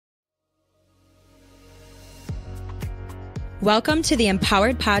Welcome to the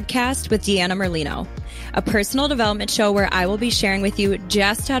Empowered Podcast with Deanna Merlino, a personal development show where I will be sharing with you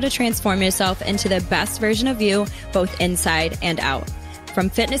just how to transform yourself into the best version of you, both inside and out.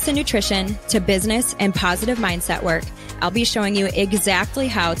 From fitness and nutrition to business and positive mindset work, I'll be showing you exactly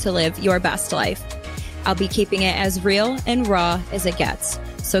how to live your best life. I'll be keeping it as real and raw as it gets.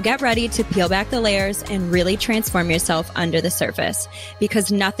 So get ready to peel back the layers and really transform yourself under the surface,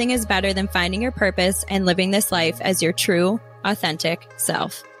 because nothing is better than finding your purpose and living this life as your true, authentic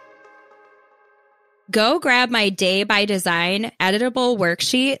self. Go grab my Day by Design editable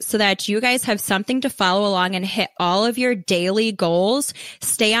worksheet so that you guys have something to follow along and hit all of your daily goals,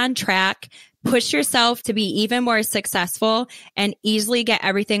 stay on track, push yourself to be even more successful, and easily get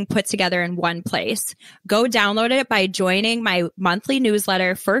everything put together in one place. Go download it by joining my monthly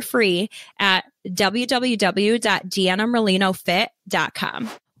newsletter for free at www.deannamerlinofit.com.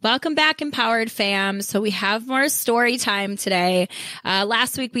 Welcome back, Empowered fam. So we have more story time today.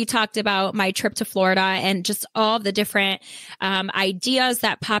 Last week, we talked about my trip to Florida and just all the different ideas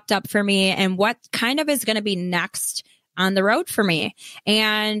that popped up for me and what kind of is going to be next on the road for me.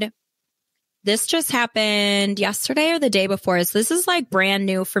 And this just happened yesterday or the day before. So this is like brand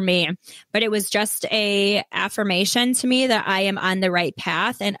new for me, but it was just a affirmation to me that I am on the right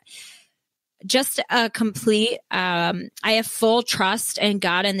path, and just a complete, I have full trust in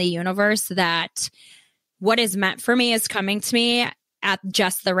God and the universe that what is meant for me is coming to me at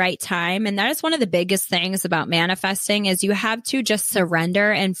just the right time. And that is one of the biggest things about manifesting, is you have to just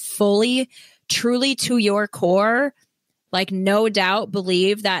surrender and fully, truly to your core, like no doubt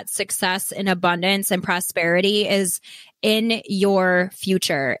believe that success and abundance and prosperity is in your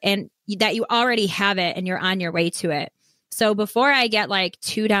future and that you already have it and you're on your way to it. So before I get like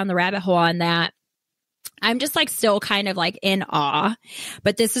too down the rabbit hole on that, I'm just like still kind of like in awe,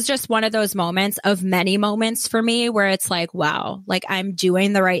 but this is just one of those moments of many moments for me where it's like, wow, like I'm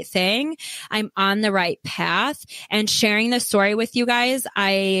doing the right thing. I'm on the right path, and sharing the story with you guys.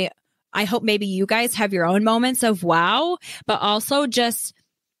 I hope maybe you guys have your own moments of wow, but also just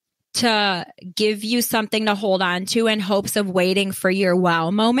to give you something to hold on to in hopes of waiting for your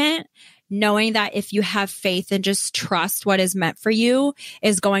wow moment, knowing that if you have faith and just trust what is meant for you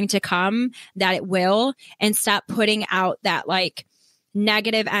is going to come, that it will, and stop putting out that like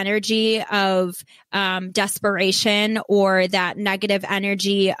negative energy of desperation, or that negative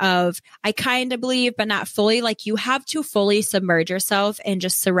energy of I kind of believe, but not fully. Like you have to fully submerge yourself in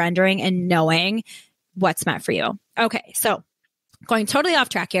just surrendering and knowing what's meant for you. Okay, so going totally off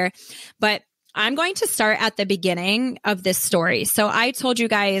track here, but I'm going to start at the beginning of this story. So I told you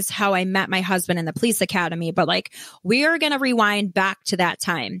guys how I met my husband in the police academy, but like we are going to rewind back to that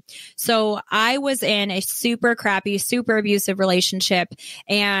time. So I was in a super crappy, super abusive relationship.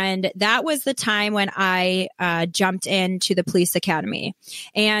 And that was the time when I jumped into the police academy.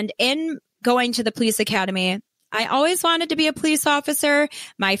 And in going to the police academy, I always wanted to be a police officer.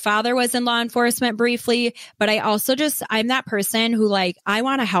 My father was in law enforcement briefly, but I'm that person who like, I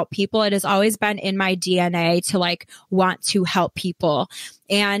want to help people. It has always been in my DNA to like want to help people.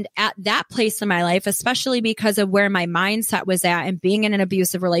 And at that place in my life, especially because of where my mindset was at and being in an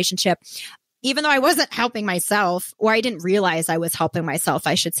abusive relationship, even though I wasn't helping myself, or I didn't realize I was helping myself,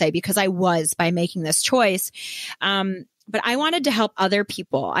 I should say, because I was by making this choice. But I wanted to help other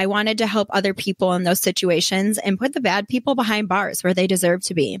people. I wanted to help other people in those situations and put the bad people behind bars where they deserve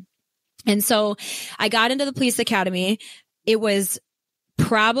to be. And so I got into the police academy. It was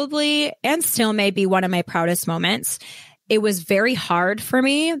probably, and still may be, one of my proudest moments. It was very hard for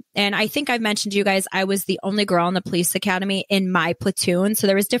me. And I think I've mentioned to you guys, I was the only girl in the police academy in my platoon. So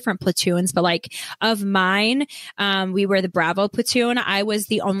there was different platoons, but like of mine, we were the Bravo platoon. I was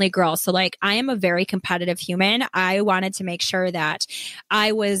the only girl. So like, I am a very competitive human. I wanted to make sure that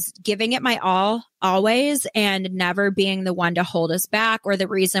I was giving it my all always, and never being the one to hold us back or the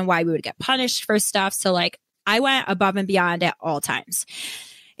reason why we would get punished for stuff. So like, I went above and beyond at all times.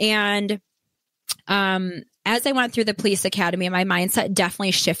 And, as I went through the police academy, my mindset definitely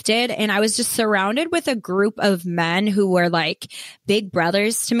shifted, and I was just surrounded with a group of men who were like big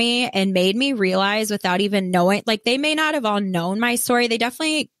brothers to me and made me realize without even knowing, like they may not have all known my story. They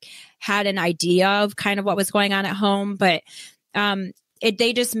definitely had an idea of kind of what was going on at home, but,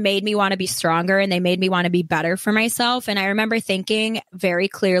 they just made me want to be stronger, and they made me want to be better for myself. And I remember thinking very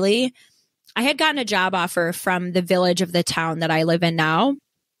clearly, I had gotten a job offer from the village of the town that I live in now.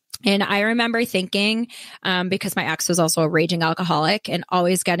 And I remember thinking, because my ex was also a raging alcoholic and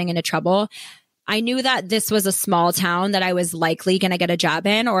always getting into trouble, I knew that this was a small town that I was likely going to get a job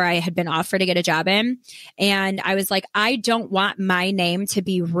in, or I had been offered to get a job in. And I was like, I don't want my name to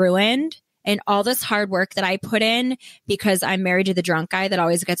be ruined and all this hard work that I put in because I'm married to the drunk guy that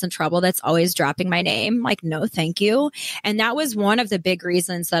always gets in trouble, that's always dropping my name. Like, no, thank you. And that was one of the big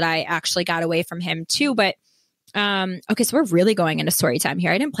reasons that I actually got away from him too. But okay, so we're really going into story time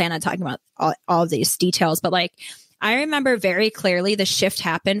here. I didn't plan on talking about all of these details, but like, I remember very clearly the shift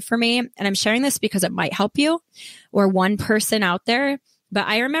happened for me. And I'm sharing this because it might help you or one person out there. But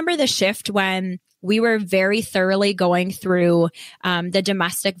I remember the shift when we were very thoroughly going through the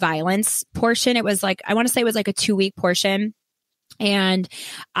domestic violence portion. It was like, I want to say it was like a 2-week portion. And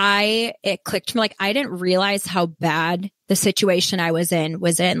it clicked to me, like, I didn't realize how bad the situation I was in.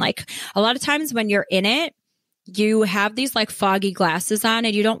 Like, a lot of times when you're in it, you have these like foggy glasses on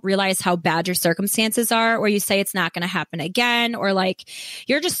and you don't realize how bad your circumstances are, or you say it's not going to happen again, or like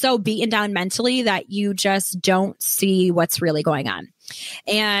you're just so beaten down mentally that you just don't see what's really going on.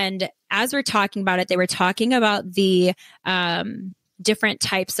 And as we're talking about it, they were talking about the different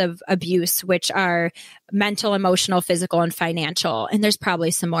types of abuse, which are mental, emotional, physical, and financial. And there's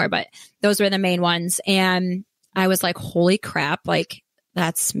probably some more, but those were the main ones. And I was like, holy crap, like,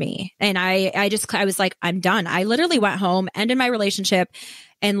 that's me. And I was like, I'm done. I literally went home, ended my relationship,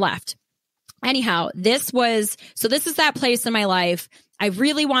 and left. Anyhow, this is that place in my life. I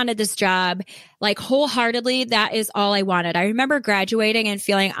really wanted this job, like wholeheartedly. That is all I wanted. I remember graduating and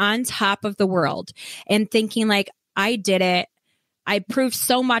feeling on top of the world and thinking like, I did it. I proved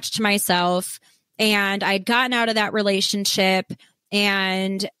so much to myself, and I'd gotten out of that relationship,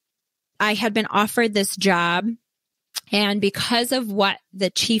 and I had been offered this job. And because of what the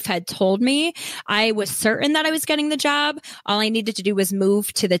chief had told me, I was certain that I was getting the job. All I needed to do was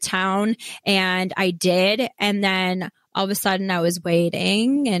move to the town, and I did. And then all of a sudden I was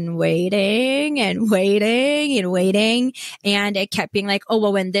waiting and waiting and waiting and waiting. And it kept being like, oh,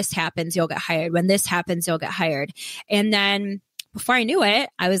 well, when this happens, you'll get hired. When this happens, you'll get hired. And then before I knew it,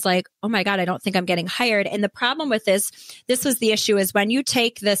 I was like, oh my God, I don't think I'm getting hired. And the problem with this was the issue, is when you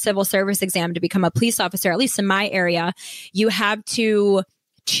take the civil service exam to become a police officer, at least in my area, you have to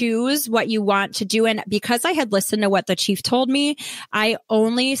choose what you want to do. And because I had listened to what the chief told me, I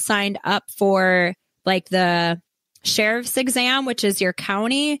only signed up for like the sheriff's exam, which is your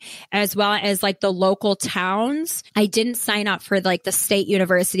county, as well as like the local towns. I didn't sign up for like the state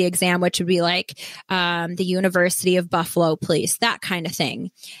university exam, which would be like the University of Buffalo Police, that kind of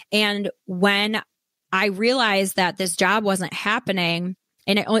thing. And when I realized that this job wasn't happening,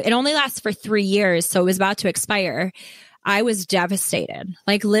 and it only lasts for 3 years, so it was about to expire, I was devastated,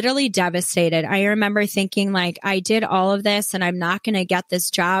 like literally devastated. I remember thinking like, I did all of this and I'm not going to get this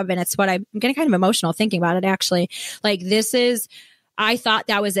job. And it's what I'm getting kind of emotional thinking about it, actually. Like, I thought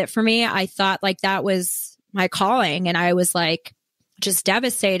that was it for me. I thought like that was my calling. And I was like, just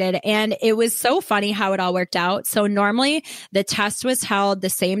devastated. And it was so funny how it all worked out. So normally the test was held the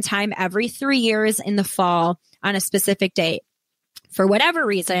same time every 3 years in the fall on a specific date. For whatever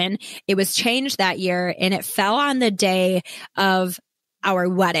reason, it was changed that year, and it fell on the day of our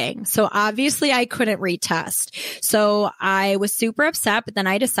wedding. So obviously I couldn't retest. So I was super upset, but then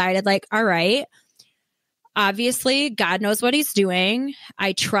I decided like, all right, obviously God knows what he's doing.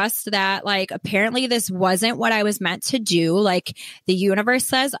 I trust that like, apparently this wasn't what I was meant to do. Like, the universe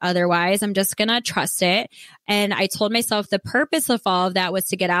says otherwise. I'm just going to trust it. And I told myself the purpose of all of that was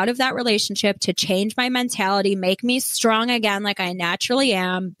to get out of that relationship, to change my mentality, make me strong again, like I naturally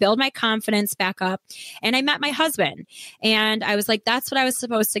am, build my confidence back up. And I met my husband, and I was like, that's what I was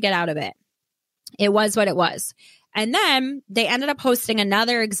supposed to get out of it. It was what it was. And then they ended up hosting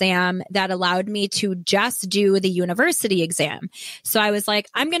another exam that allowed me to just do the university exam. So I was like,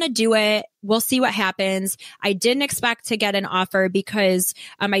 I'm going to do it. We'll see what happens. I didn't expect to get an offer because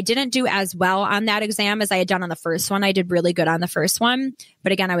I didn't do as well on that exam as I had done on the first one. I did really good on the first one.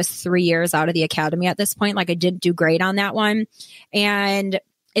 But again, I was 3 years out of the academy at this point. Like, I didn't do great on that one. And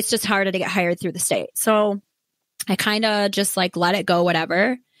it's just harder to get hired through the state. So I kind of just like let it go,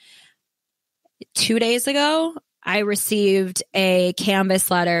 whatever. 2 days ago, I received a canvas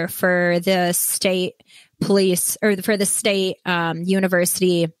letter for the state police, or for the state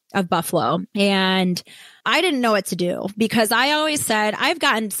University of Buffalo. And I didn't know what to do, because I always said I've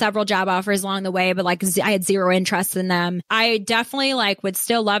gotten several job offers along the way, but like I had zero interest in them. I definitely like would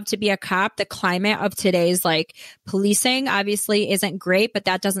still love to be a cop. The climate of today's like policing obviously isn't great, but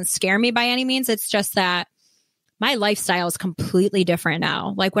that doesn't scare me by any means. It's just that my lifestyle is completely different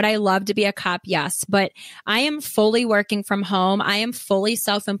now. Like, would I love to be a cop? Yes, but I am fully working from home. I am fully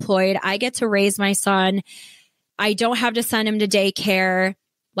self-employed. I get to raise my son. I don't have to send him to daycare.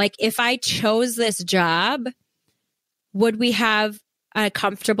 Like, if I chose this job, would we have a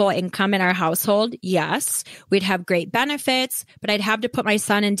comfortable income in our household? Yes. We'd have great benefits, but I'd have to put my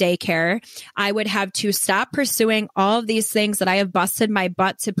son in daycare. I would have to stop pursuing all of these things that I have busted my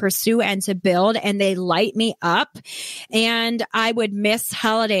butt to pursue and to build, and they light me up. And I would miss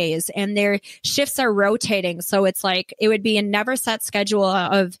holidays, and their shifts are rotating. So it's like, it would be a never set schedule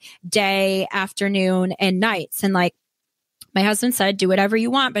of day, afternoon, and nights. And like, my husband said, do whatever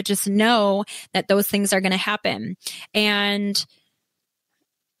you want, but just know that those things are going to happen. And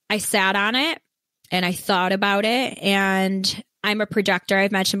I sat on it and I thought about it, and I'm a projector,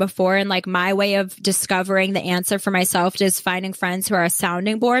 I've mentioned before. And like, my way of discovering the answer for myself is finding friends who are a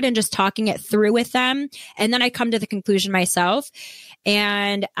sounding board and just talking it through with them. And then I come to the conclusion myself.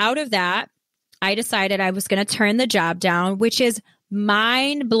 And out of that, I decided I was going to turn the job down, which is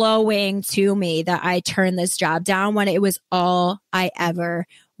mind blowing to me that I turned this job down when it was all I ever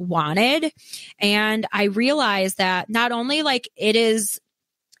wanted. And I realized that not only like it is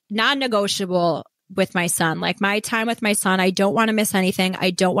non-negotiable with my son, like my time with my son, I don't want to miss anything.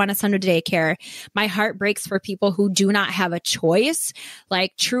 I don't want to send him to daycare. My heart breaks for people who do not have a choice.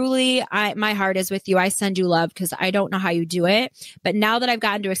 Like truly, my heart is with you. I send you love because I don't know how you do it. But now that I've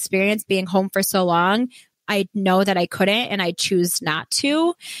gotten to experience being home for so long, I know that I couldn't, and I choose not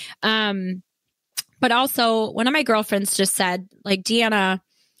to. But also, one of my girlfriends just said, like, Deanna,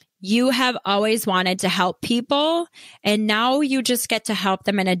 you have always wanted to help people, and now you just get to help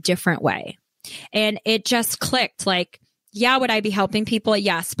them in a different way. And it just clicked. Like, yeah, would I be helping people?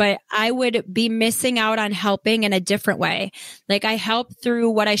 Yes, but I would be missing out on helping in a different way. Like, I help through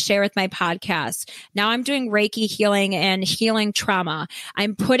what I share with my podcast. Now I'm doing Reiki healing and healing trauma.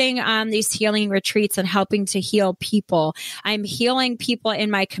 I'm putting on these healing retreats and helping to heal people. I'm healing people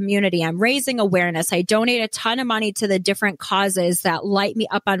in my community. I'm raising awareness. I donate a ton of money to the different causes that light me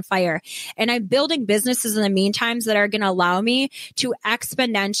up on fire. And I'm building businesses in the meantime that are going to allow me to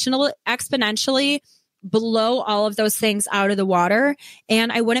exponentially blow all of those things out of the water.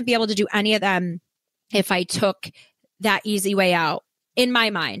 And I wouldn't be able to do any of them if I took that easy way out. In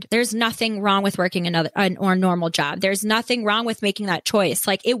my mind, there's nothing wrong with working or normal job. There's nothing wrong with making that choice.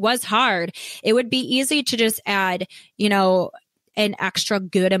 Like, it was hard. It would be easy to just add, an extra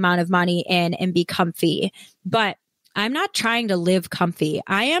good amount of money in and be comfy. But I'm not trying to live comfy.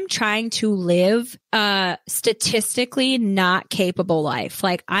 I am trying to live a statistically not capable life.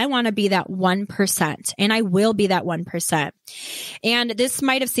 Like, I want to be that 1%, and I will be that 1%. And this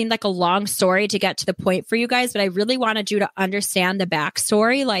might have seemed like a long story to get to the point for you guys, but I really wanted you to understand the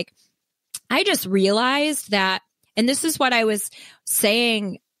backstory. Like, I just realized that, and this is what I was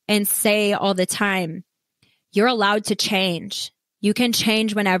saying and say all the time, you're allowed to change. You can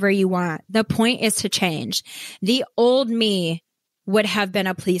change whenever you want. The point is to change. The old me would have been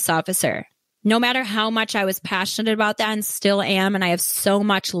a police officer. No matter how much I was passionate about that, and still am, and I have so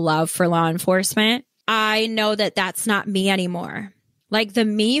much love for law enforcement, I know that that's not me anymore. Like, the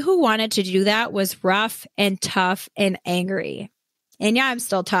me who wanted to do that was rough and tough and angry. And yeah, I'm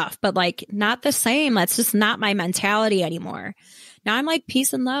still tough, but like, not the same. That's just not my mentality anymore. Now I'm like,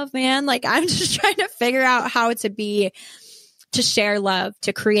 peace and love, man. Like, I'm just trying to figure out how to share love,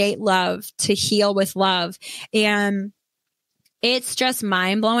 to create love, to heal with love. And it's just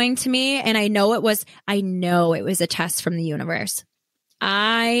mind blowing to me. And I know it was a test from the universe.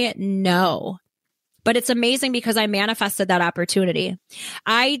 I know, but it's amazing because I manifested that opportunity.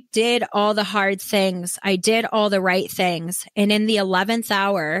 I did all the hard things. I did all the right things. And in the 11th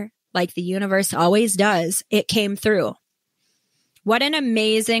hour, like the universe always does, it came through. What an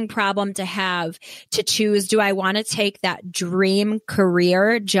amazing problem to have, to choose. Do I want to take that dream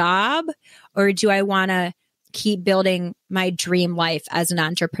career job, or do I want to keep building my dream life as an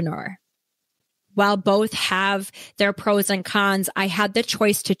entrepreneur? While both have their pros and cons, I had the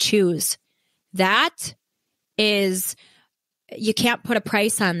choice to choose. That is, you can't put a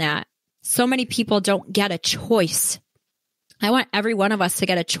price on that. So many people don't get a choice. I want every one of us to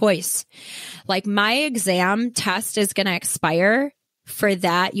get a choice. Like, my exam test is going to expire for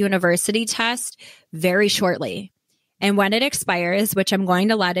that university test very shortly. And when it expires, which I'm going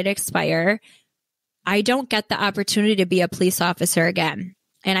to let it expire, I don't get the opportunity to be a police officer again.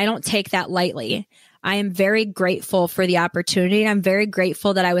 And I don't take that lightly. I am very grateful for the opportunity. I'm very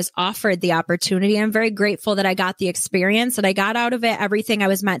grateful that I was offered the opportunity. I'm very grateful that I got the experience, and I got out of it everything I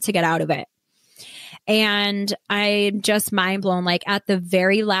was meant to get out of it. And I'm just mind blown. Like, at the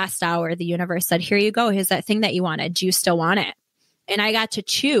very last hour, the universe said, here you go. Here's that thing that you wanted. Do you still want it? And I got to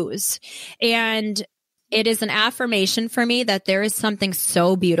choose. And it is an affirmation for me that there is something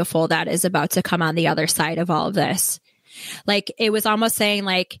so beautiful that is about to come on the other side of all of this. Like, it was almost saying,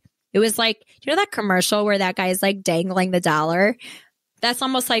 like, it was like, you know that commercial where that guy's like dangling the dollar? That's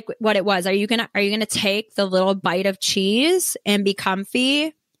almost like what it was. Are you going to take the little bite of cheese and be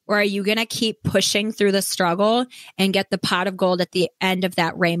comfy? Or are you going to keep pushing through the struggle and get the pot of gold at the end of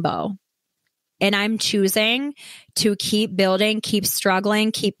that rainbow? And I'm choosing to keep building, keep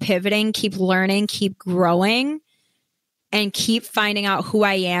struggling, keep pivoting, keep learning, keep growing, and keep finding out who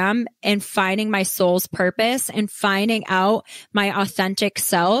I am and finding my soul's purpose and finding out my authentic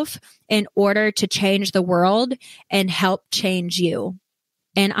self in order to change the world and help change you.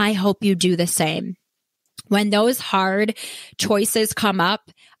 And I hope you do the same. When those hard choices come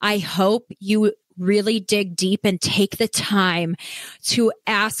up, I hope you really dig deep and take the time to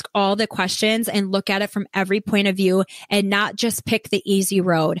ask all the questions and look at it from every point of view and not just pick the easy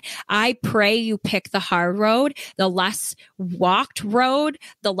road. I pray you pick the hard road, the less walked road,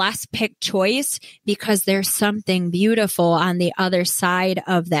 the less picked choice, because there's something beautiful on the other side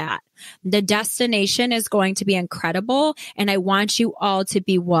of that. The destination is going to be incredible, and I want you all to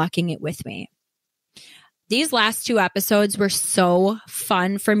be walking it with me. These last 2 episodes were so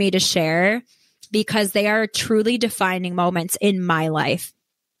fun for me to share because they are truly defining moments in my life.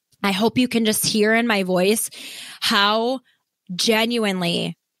 I hope you can just hear in my voice how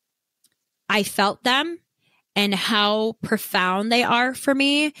genuinely I felt them and how profound they are for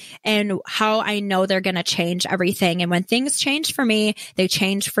me and how I know they're going to change everything. And when things change for me, they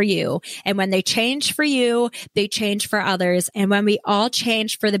change for you. And when they change for you, they change for others. And when we all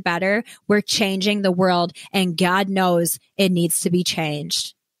change for the better, we're changing the world. And God knows it needs to be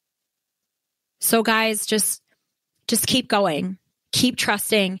changed. So guys, just keep going. Keep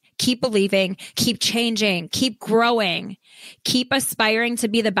trusting, keep believing, keep changing, keep growing, keep aspiring to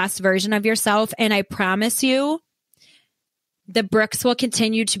be the best version of yourself. And I promise you, the bricks will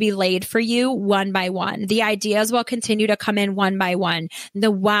continue to be laid for you one by one. The ideas will continue to come in one by one.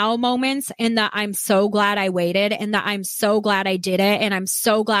 The wow moments and the I'm so glad I waited and the I'm so glad I did it and I'm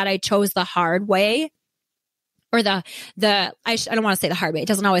so glad I chose the hard way. Or I don't want to say the hard way. It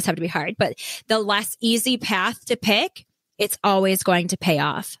doesn't always have to be hard, but the less easy path to pick, it's always going to pay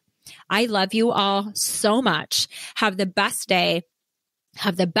off. I love you all so much. Have the best day.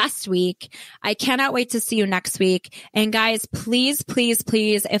 Have the best week. I cannot wait to see you next week. And guys, please, please,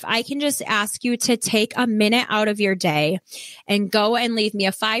 please, if I can just ask you to take a minute out of your day and go and leave me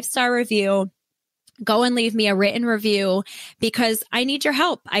a 5-star review. Go and leave me a written review because I need your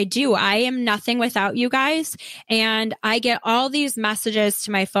help. I do. I am nothing without you guys. And I get all these messages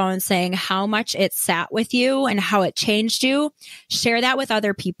to my phone saying how much it sat with you and how it changed you. Share that with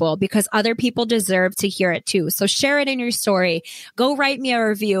other people because other people deserve to hear it too. So share it in your story. Go write me a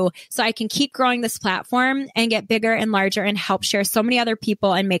review so I can keep growing this platform and get bigger and larger and help share so many other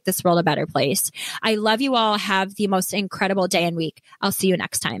people and make this world a better place. I love you all. Have the most incredible day and week. I'll see you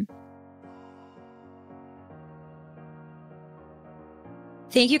next time.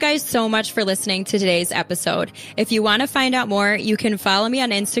 Thank you guys so much for listening to today's episode. If you want to find out more, you can follow me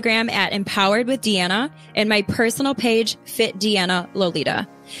on Instagram at Empowered with Deanna and my personal page, Fit Deanna Lolita.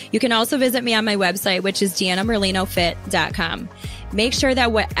 You can also visit me on my website, which is DeannaMerlinoFit.com. Make sure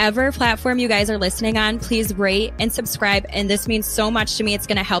that whatever platform you guys are listening on, please rate and subscribe. And this means so much to me. It's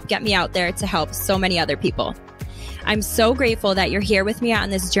going to help get me out there to help so many other people. I'm so grateful that you're here with me on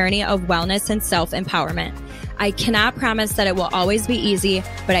this journey of wellness and self-empowerment. I cannot promise that it will always be easy,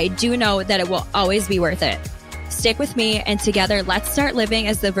 but I do know that it will always be worth it. Stick with me, and together, let's start living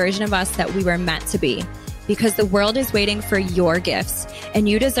as the version of us that we were meant to be. Because the world is waiting for your gifts, and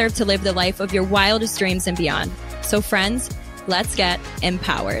you deserve to live the life of your wildest dreams and beyond. So friends, let's get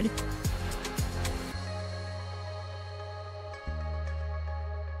empowered.